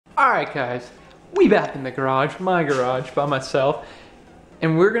Alright guys, we back in the garage, my garage, by myself,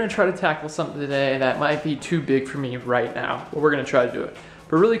 and we're gonna try to tackle something today that might be too big for me right now, but we're gonna try to do it.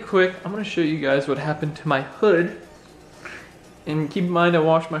 But really quick, I'm gonna show you guys what happened to my hood. And keep in mind I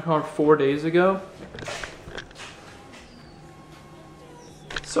washed my car 4 days ago.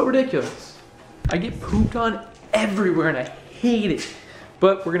 So ridiculous. I get pooped on everywhere and I hate it.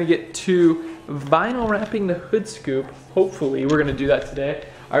 But we're gonna get to vinyl wrapping the hood scoop. Hopefully, we're gonna do that today.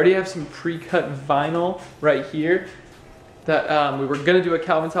 I already have some pre-cut vinyl right here that we were gonna do at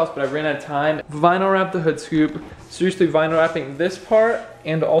Calvin's house, but I ran out of time. Vinyl wrap the hood scoop. Seriously, vinyl wrapping this part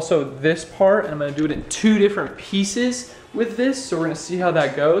and also this part. And I'm gonna do it in 2 different pieces with this. So we're gonna see how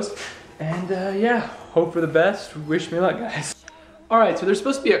that goes. And yeah, hope for the best. Wish me luck, guys. All right, so there's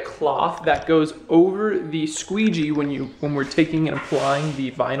supposed to be a cloth that goes over the squeegee when we're taking and applying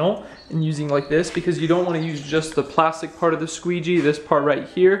the vinyl and using like this, because you don't want to use just the plastic part of the squeegee, this part right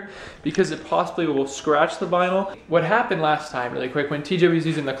here, because it possibly will scratch the vinyl. What happened last time, really quick, when TJ was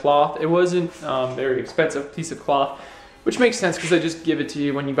using the cloth, it wasn't a very expensive piece of cloth, which makes sense because they just give it to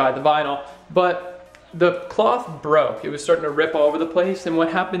you when you buy the vinyl, but the cloth broke. It was starting to rip all over the place, and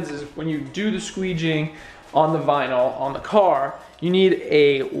what happens is when you do the squeegeeing on the vinyl on the car, you need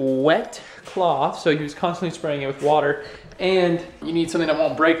a wet cloth, so he was constantly spraying it with water, and you need something that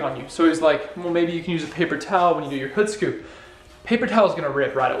won't break on you. So he's like, well, maybe you can use a paper towel when you do your hood scoop. Paper towel is gonna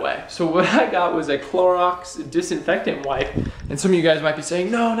rip right away. So what I got was a Clorox disinfectant wipe, and some of you guys might be saying,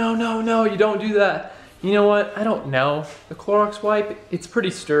 no, no, no, no, you don't do that. You know what, I don't know. The Clorox wipe, it's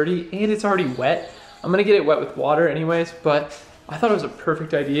pretty sturdy, and it's already wet. I'm gonna get it wet with water anyways, but I thought it was a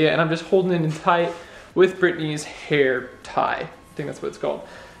perfect idea, and I'm just holding it in tight with Brittany's hair tie. I think that's what it's called.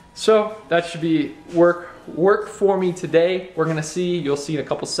 So that should be work for me today. We're gonna see, you'll see in a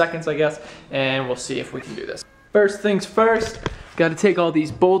couple seconds, I guess, and we'll see if we can do this. First things first, gotta take all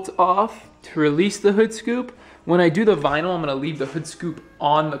these bolts off to release the hood scoop. When I do the vinyl, I'm gonna leave the hood scoop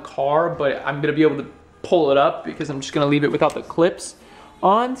on the car, but I'm gonna be able to pull it up because I'm just gonna leave it without the clips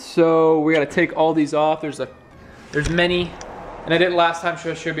on. So we gotta take all these off. There's many, and I did it last time,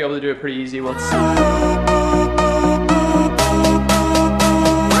 so I should be able to do it pretty easy. Let's see.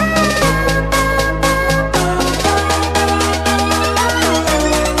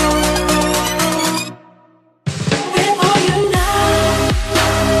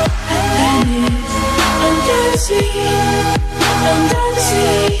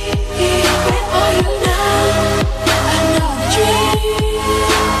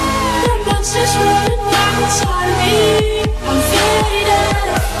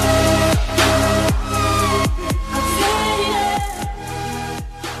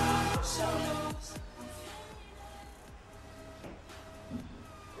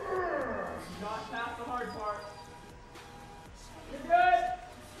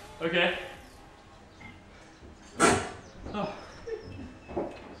 Okay. Oh.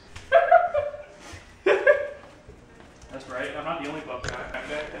 That's right, I'm not the only buff guy.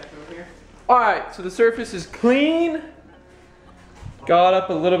 Over here. Alright, so the surface is clean. Got up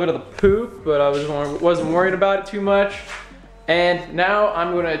a little bit of the poop, but I wasn't worried about it too much. And now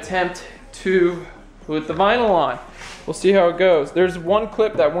I'm going to attempt to put the vinyl on. We'll see how it goes. There's one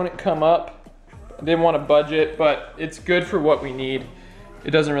clip that wouldn't come up. I didn't want to budge it, but it's good for what we need. It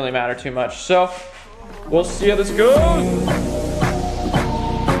doesn't really matter too much. So, we'll see how this goes.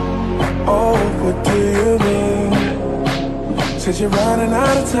 Oh, what do you mean? Since you're running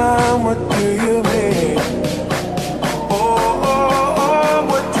out of time, what do you mean? Oh, oh, oh,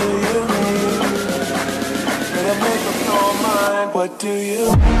 what do you mean? Better make up your mind. What do you?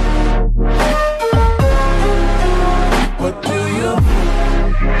 What do you?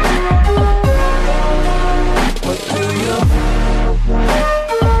 What do you?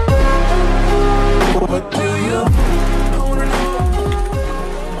 What do you?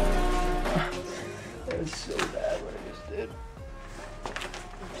 That was so bad what I just did.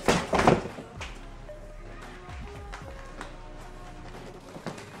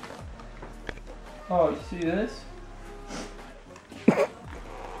 Oh, you see this?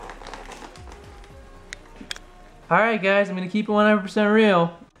 Alright guys, I'm gonna keep it 100%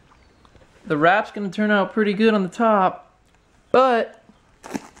 real. The wrap's gonna turn out pretty good on the top, but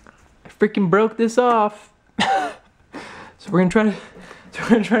freaking broke this off. So we're gonna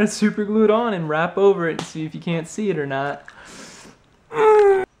try to super glue it on and wrap over it and see if you can't see it or not.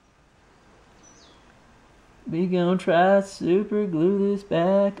 We gonna try to super glue this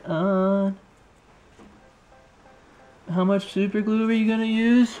back on. How much super glue are you gonna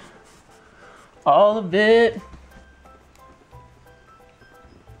use? All of it.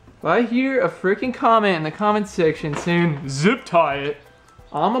 If I hear a freaking comment in the comment section saying zip tie it,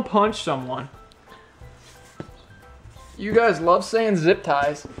 I'ma punch someone. You guys love saying zip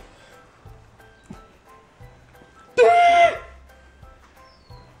ties.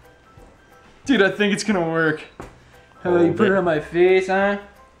 Dude, I think it's gonna work. How you put it on my face, huh?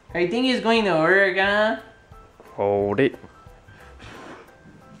 I think it's going to work, huh? Hold it.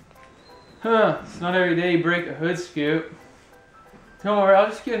 Huh, it's not every day you break a hood scoop. Don't worry, I'll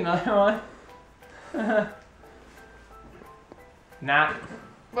just get another one. Nah.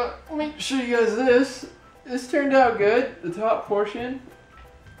 But let me show you guys this. This turned out good, the top portion.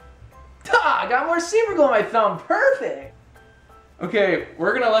 I got more super glue on my thumb, perfect! Okay,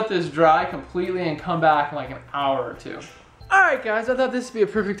 we're gonna let this dry completely and come back in like an hour or two. Alright guys, I thought this would be a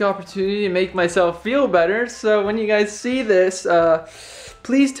perfect opportunity to make myself feel better, so when you guys see this,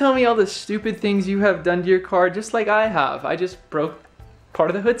 please tell me all the stupid things you have done to your car just like I have. I just broke part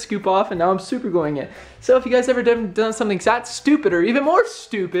of the hood scoop off and now I'm super gluing it. So if you guys ever done something that stupid or even more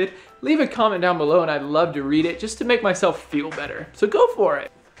stupid, leave a comment down below and I'd love to read it just to make myself feel better. So go for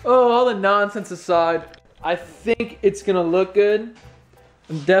it. Oh, all the nonsense aside, I think it's gonna look good.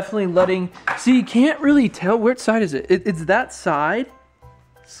 I'm definitely letting, see, you can't really tell which side is it. It's that side.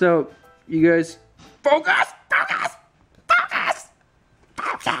 So you guys, focus, focus, focus,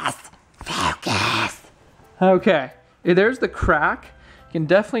 focus, focus. Okay, there's the crack. You can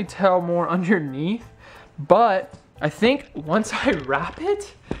definitely tell more underneath, but I think once I wrap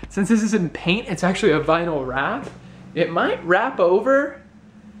it, since this isn't paint, it's actually a vinyl wrap, it might wrap over.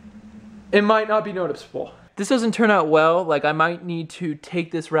 It might not be noticeable. This doesn't turn out well, like I might need to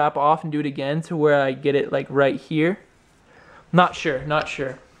take this wrap off and do it again to where I get it like right here. Not sure, not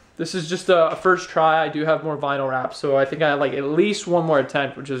sure. This is just a first try. I do have more vinyl wrap, so I think I have like at least one more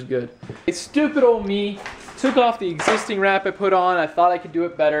attempt, which is good. It's stupid old me. Took off the existing wrap I put on. I thought I could do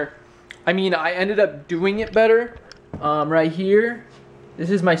it better. I mean, I ended up doing it better right here. This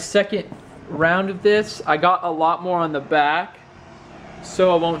is my second round of this. I got a lot more on the back,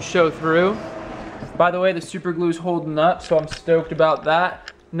 so it won't show through. By the way, the super glue's holding up, so I'm stoked about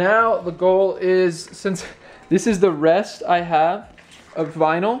that. Now the goal is, since this is the rest I have of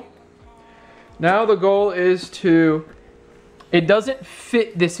vinyl, now the goal is to, it doesn't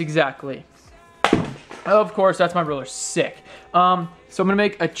fit this exactly. Of course, that's my ruler, sick. So I'm gonna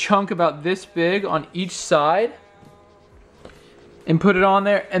make a chunk about this big on each side and put it on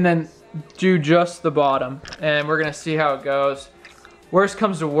there and then do just the bottom. And we're gonna see how it goes. Worst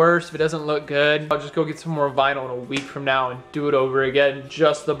comes to worst, if it doesn't look good, I'll just go get some more vinyl in a week from now and do it over again,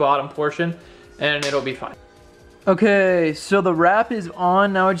 just the bottom portion, and it'll be fine. Okay, so the wrap is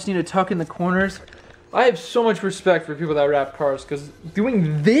on. Now I just need to tuck in the corners. I have so much respect for people that wrap cars because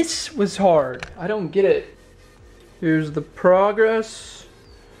doing this was hard. I don't get it. Here's the progress.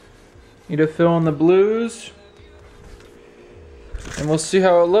 Need to fill in the blues. And we'll see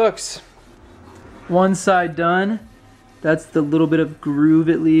how it looks. One side done. That's the little bit of groove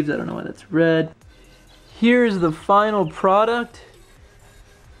it leaves. I don't know why that's red. Here's the final product.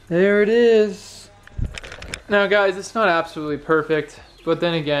 There it is. Now guys, it's not absolutely perfect, but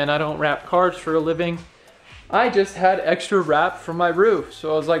then again, I don't wrap cars for a living. I just had extra wrap for my roof,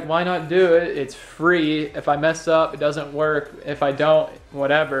 so I was like, why not do it? It's free. If I mess up, it doesn't work. If I don't,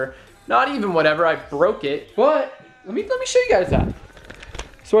 whatever. Not even whatever, I broke it. But let me show you guys that.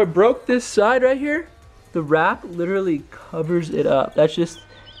 So I broke this side right here. The wrap literally covers it up. That's just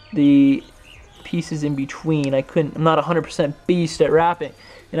the pieces in between. I'm not 100% beast at wrapping.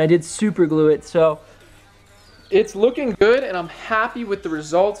 And I did super glue it, so it's looking good and I'm happy with the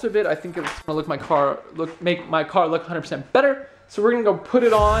results of it. I think it's gonna make my car look 100% better. So we're gonna go put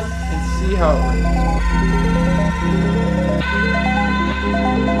it on and see how it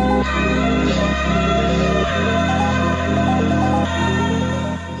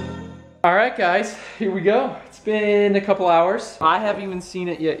All right, guys, here we go. It's been a couple hours. I haven't even seen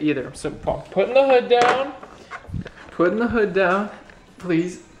it yet either. So I'm putting the hood down. Putting the hood down.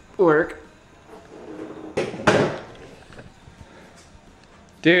 Please work.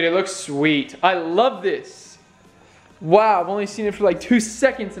 Dude, it looks sweet. I love this. Wow, I've only seen it for like 2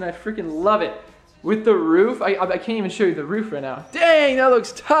 seconds and I freaking love it. With the roof, I can't even show you the roof right now. Dang, that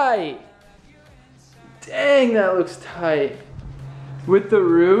looks tight. Dang, that looks tight. With the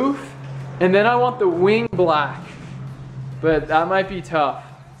roof. And then I want the wing black, but that might be tough.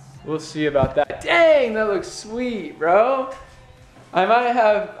 We'll see about that. Dang, that looks sweet, bro.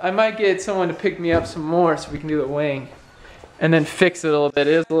 I might get someone to pick me up some more so we can do the wing and then fix it a little bit.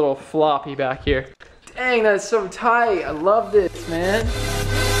 It is a little floppy back here. Dang, that's so tight. I love this, man.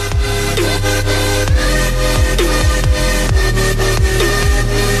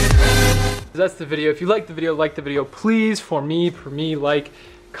 That's the video. If you like the video, please, for me, like,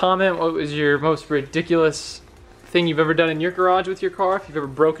 comment what was your most ridiculous thing you've ever done in your garage with your car. If you've ever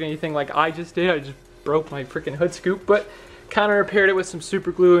broken anything like I just did. I just broke my freaking hood scoop, but kind of repaired it with some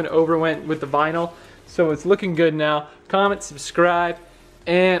super glue and overwent with the vinyl. So it's looking good now. Comment, subscribe,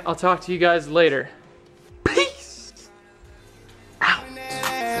 and I'll talk to you guys later. Peace out.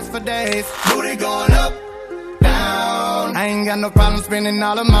 For days, booty going up, down. I ain't got no problem spending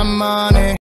all of my money.